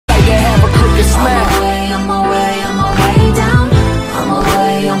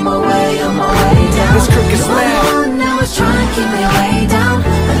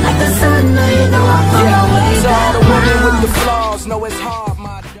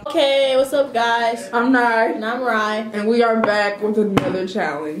Okay, what's up, guys? I'm Nye. And I'm Rye. And we are back with another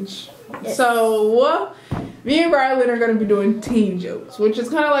challenge. Yes. So, me and Rylan are going to be doing teen jokes, which is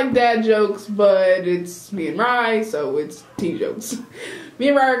kind of like dad jokes, but it's me and Rye, so it's teen jokes. Me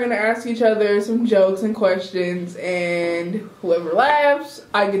and Rye are going to ask each other some jokes and questions, and whoever laughs,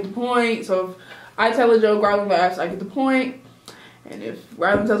 I get the point. So, if I tell a joke, Rylan laughs, I get the point. And if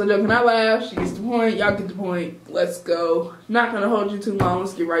Rylan tells a joke and I laugh, she gets the point, y'all get the point. Let's go. Not gonna hold you too long.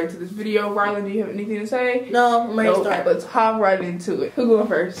 Let's get right into this video. Rylan, do you have anything to say? No, I'm ready to start. Let's hop right into it. Who going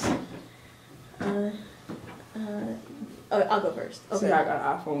first? I'll go first. Okay. See, I got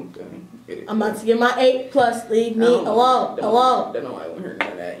an iPhone thing. I'm about to get my 8+. Leave me alone. Don't know why I won't hear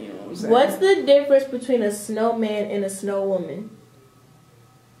none of that. You know what I'm saying? What's the difference between a snowman and a snow woman?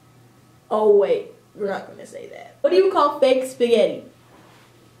 Oh, wait. We're not going to say that. What do you call fake spaghetti?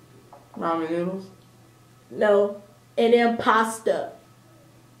 Ramen noodles? No. An impasta.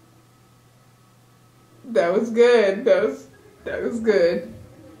 That was good. That was good.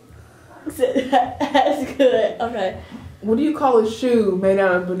 That's good. Okay. What do you call a shoe made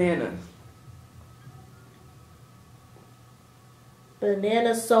out of bananas?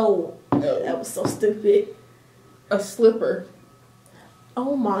 Banana soul. No. That was so stupid. A slipper.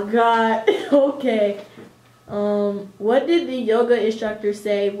 Oh my god. Okay. What did the yoga instructor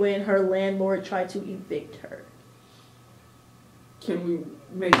say when her landlord tried to evict her? Can we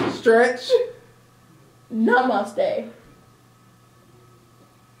make it stretch? Namaste.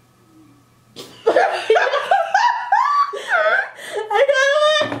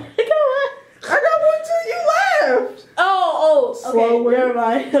 I got one too. You laughed. Oh, okay. Slower. Never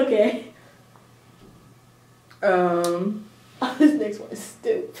mind. Okay. This next one is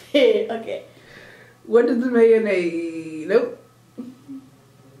stupid. Okay. What does the mayonnaise? Nope.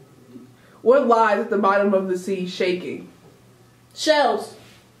 What lies at the bottom of the sea shaking? Shells.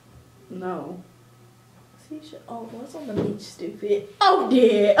 No. Oh, what's on the beach? Stupid. Oh,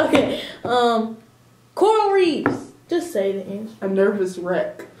 yeah. Okay. Coral reefs. Just say the answer. A nervous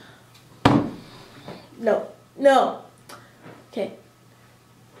wreck. No. Okay.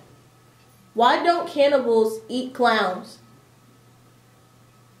 Why don't cannibals eat clowns?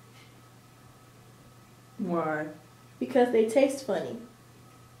 Why? Because they taste funny.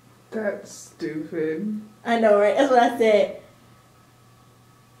 That's stupid. I know, right? That's what I said.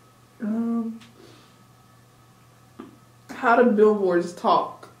 How do billboards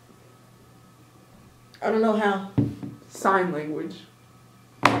talk? I don't know how. Sign language.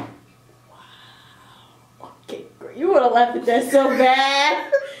 Okay, girl, you would have laughed at that so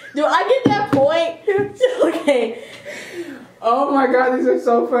bad. Do I get that point? Okay. Oh my god, these are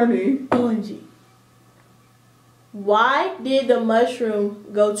so funny. OMG. Why did the mushroom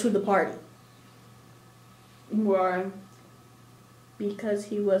go to the party? Why? Because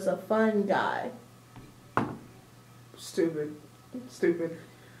he was a fun guy. Stupid. OMG.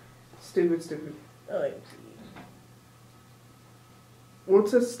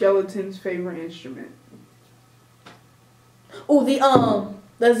 What's a skeleton's favorite instrument? Oh, the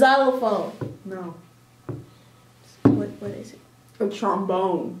xylophone. No. What is it? A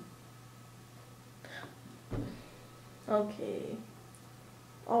trombone. Okay.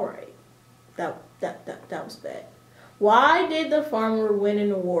 Alright. That was bad. Why did the farmer win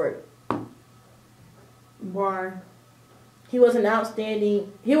an award? Why? He was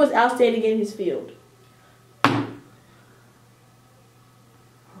outstanding in his field. Oh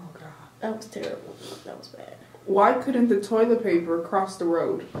god. That was terrible. That was bad. Why couldn't the toilet paper cross the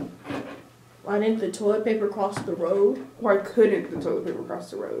road? Why didn't the toilet paper cross the road? Why couldn't the toilet paper cross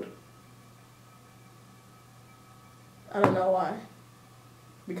the road? I don't know why.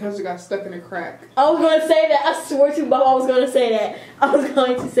 Because it got stuck in a crack. I was going to say that. I swear to Bob I was going to say that. I was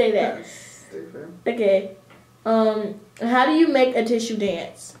going to say that. That's stupid. Okay. How do you make a tissue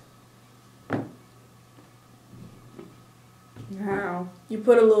dance? How? You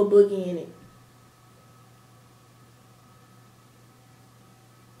put a little boogie in it.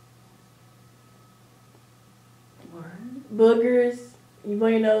 What? Boogers. You blow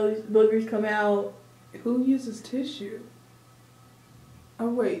your nose, boogers come out. Who uses tissue? Oh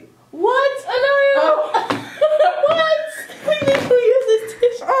wait. What? What? Who uses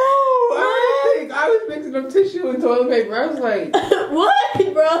tissue? Oh, I was mixing up tissue and toilet paper. I was like,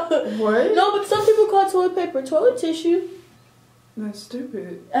 what, bro? what? No, but some people call toilet paper toilet tissue. That's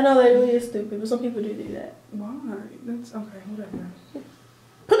stupid. I know that really is stupid, but some people do that. Why? That's okay. Whatever.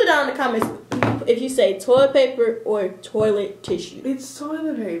 Put it down in the comments if you say toilet paper or toilet tissue. It's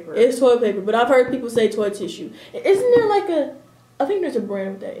toilet paper. It's toilet paper, but I've heard people say toilet tissue. Isn't there like I think there's a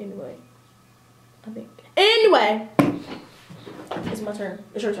brand of that anyway. I think. Anyway, It's my turn.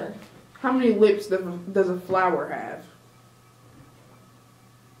 It's your turn. How many lips does a flower have?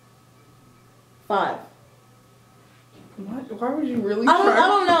 5. What? Why would you really I try?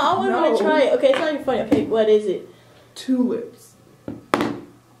 don't know. I wouldn't want to try it. Okay, it's not even funny. Okay, what is it? 2 lips.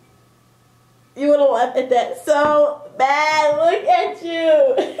 You would have laughed at that so bad. Look at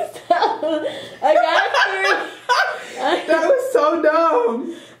you. So, I got 3. That was so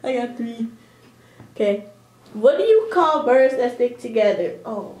dumb. I got 3. Okay. What do you call birds that stick together?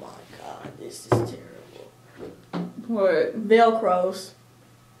 Oh my god, this is terrible. What? Velcros.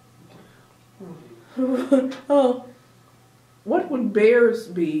 Oh. What would bears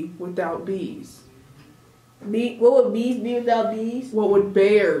be without bees? What would bees be without bees? What would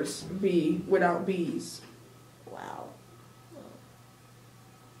bears be without bees? Wow.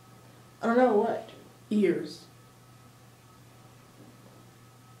 I don't know what. Ears.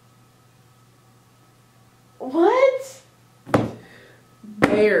 What?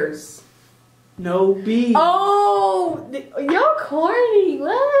 Bears. No bees. Oh, y'all corny.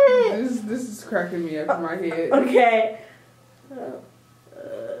 What? This is cracking me up in my head. Okay.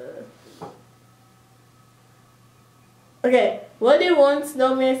 Okay. What did one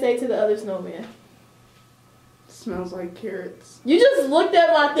snowman say to the other snowman? Smells like carrots. You just looked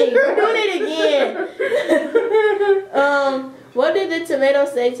at my thing. We're doing it again. What did the tomato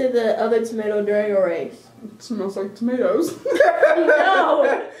say to the other tomato during a race? It smells like tomatoes.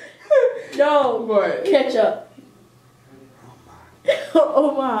 No. No. What? Ketchup.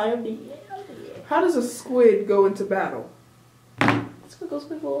 Oh my. How does a squid go into battle? Squiggle,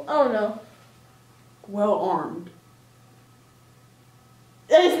 squiggle. I don't know. Well armed.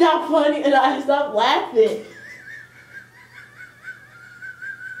 It's not funny, and I stop laughing.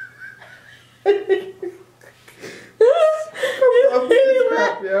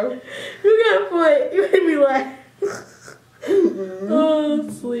 Crap, yo. You got a point. You made me laugh. Oh,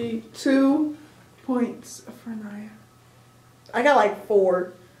 sleep. 2 points for Naya. I got like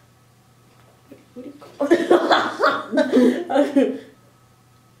 4. What do you call it?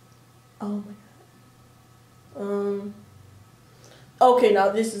 Oh my god. Okay, now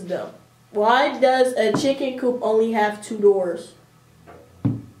this is dumb. Why does a chicken coop only have 2 doors?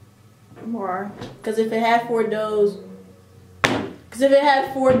 Why? Because if it had 4 doors,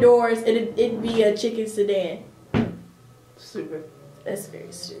 it'd be a chicken sedan. Stupid. That's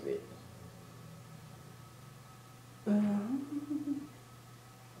very stupid.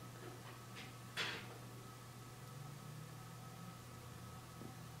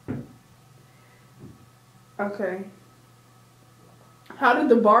 Okay. How did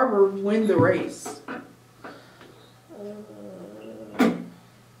the barber win the race?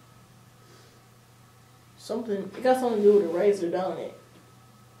 Something. It got something to do with a razor, don't it?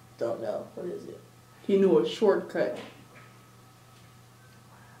 Don't know. What is it? He knew a shortcut.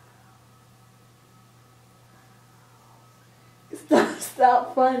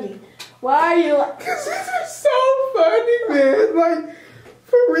 Stop funny. Why are you like... Cause this is so funny, man. Like,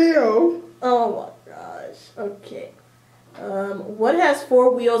 for real. Oh my gosh. Okay. What has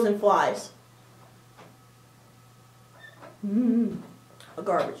 4 wheels and flies? A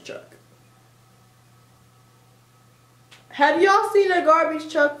garbage truck. Have y'all seen a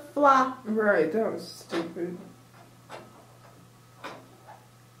garbage truck fly? Right, that was stupid.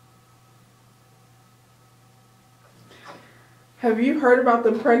 Have you heard about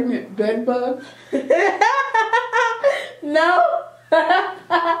the pregnant bed bug? No.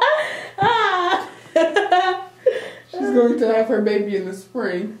 She's going to have her baby in the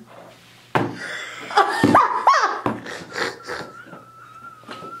spring.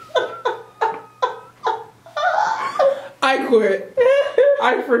 I quit.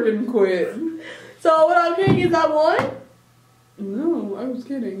 I freaking quit. So what I'm hearing is I won? No, I was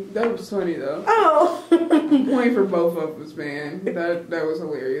kidding. That was funny though. Oh. Point for both of us, man. That was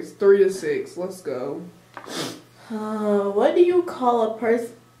hilarious. 3-6. Let's go. What do you call a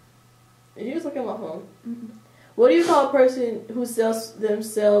person? Did you just look at my phone? Mm-hmm. What do you call a person who sells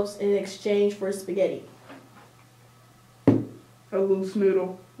themselves in exchange for spaghetti? A loose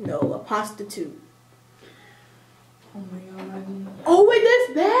noodle. No, a prostitute. Oh my god. Oh wait,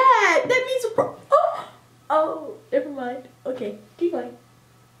 that's bad. That means oh, never mind. Okay, keep going.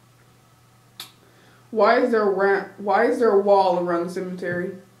 Why is there a wall around the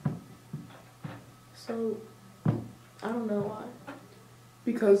cemetery? So, I don't know why.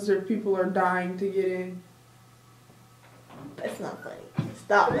 Because people are dying to get in. That's not funny.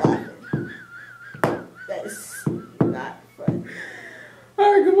 Stop laughing. That's not funny.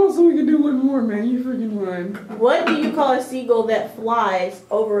 Alright, come on so we can do one more, man. You freaking won. What do you call a seagull that flies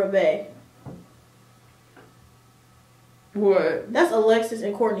over a bay? What? That's Alexis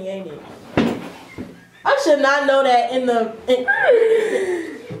and Courtney, ain't it? I should not know that in the.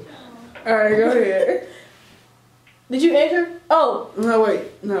 Alright, go ahead. Did you answer? Oh. No,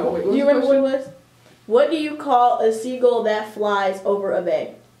 wait. Do you remember what it was? What do you call a seagull that flies over a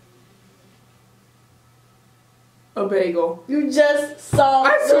bay? A bagel. You just saw.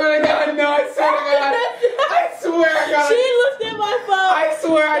 I swear to God, no, I swear to God. I swear to God. She looked at my phone. I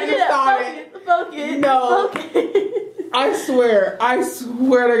swear I just thought it. Focus. No. Focus. I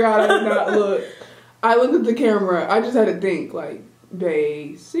swear to God, I did not look. I looked at the camera. I just had to think, like,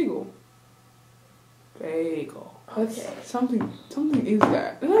 seagull. Bagel. That's Okay. something is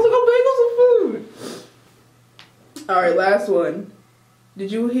that. And I was like, oh, bagels are food. Alright, last one.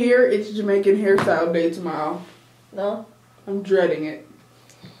 Did you hear it's Jamaican hairstyle day tomorrow? No. I'm dreading it.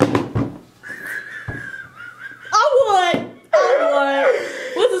 I won.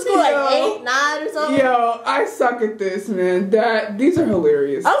 What's the score, like 8, 9 or something? Yo, I suck at this, man. These are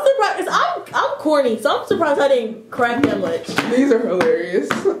hilarious. I'm surprised. I'm corny, so I'm surprised I didn't crack that much. These are hilarious.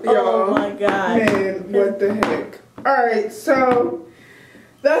 Oh my God. Man, what the heck. Alright, so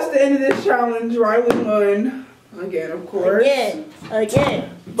that's the end of this challenge. Riley won. Again, of course. Again.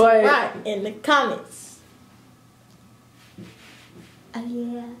 But Right in the comments. Oh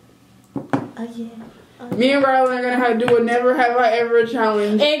yeah. me and Riley are gonna have to do a Never Have I Ever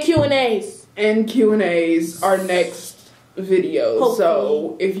challenge And Q&As. and Q&As our next video. Hopefully.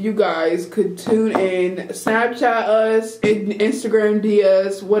 So if you guys could tune in, Snapchat us, Instagram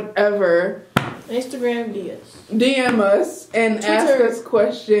DS, whatever. Instagram DS. DM us and ask Twitter. us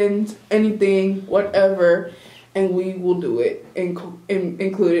questions, anything, whatever, and we will do it and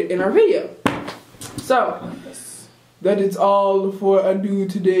include it in our video. So that is all for I do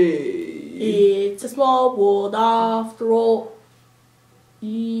today. It's a small world after all.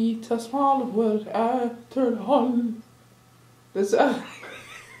 It's a small world after all. That's have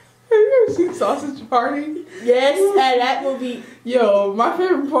you ever seen Sausage Party? Yes, and that movie. Yo, my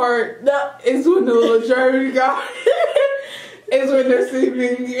favorite part No. is when the little German guy is when they're singing in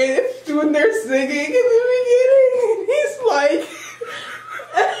the beginning, and he's like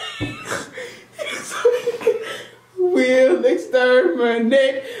we'll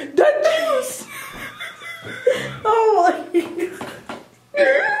exterminate the Jews. Oh my God.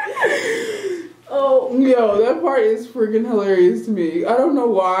 Oh. Yo, that part is freaking hilarious to me. I don't know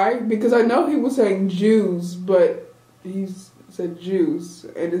why, because I know he was saying Jews, but he said Jews,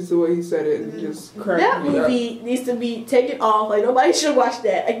 and it's the way he said it, and just cracked That me up. movie needs to be taken off. Like, nobody should watch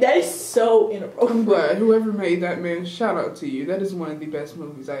that. Like, that is so inappropriate. I'm glad whoever made that, man, shout out to you. That is one of the best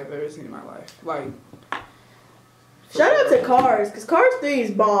movies I've ever seen in my life. Like, Shout out to Cars, because Cars 3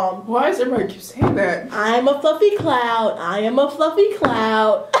 is bomb. why does everybody keep saying that? I am a fluffy cloud. I am a fluffy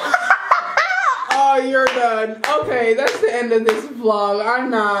cloud. Oh, you're done. Okay, that's the end of this vlog. I'm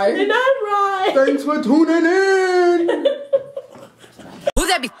not. And I'm right. Thanks for tuning in. Who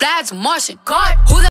that be flags Martian? God, who that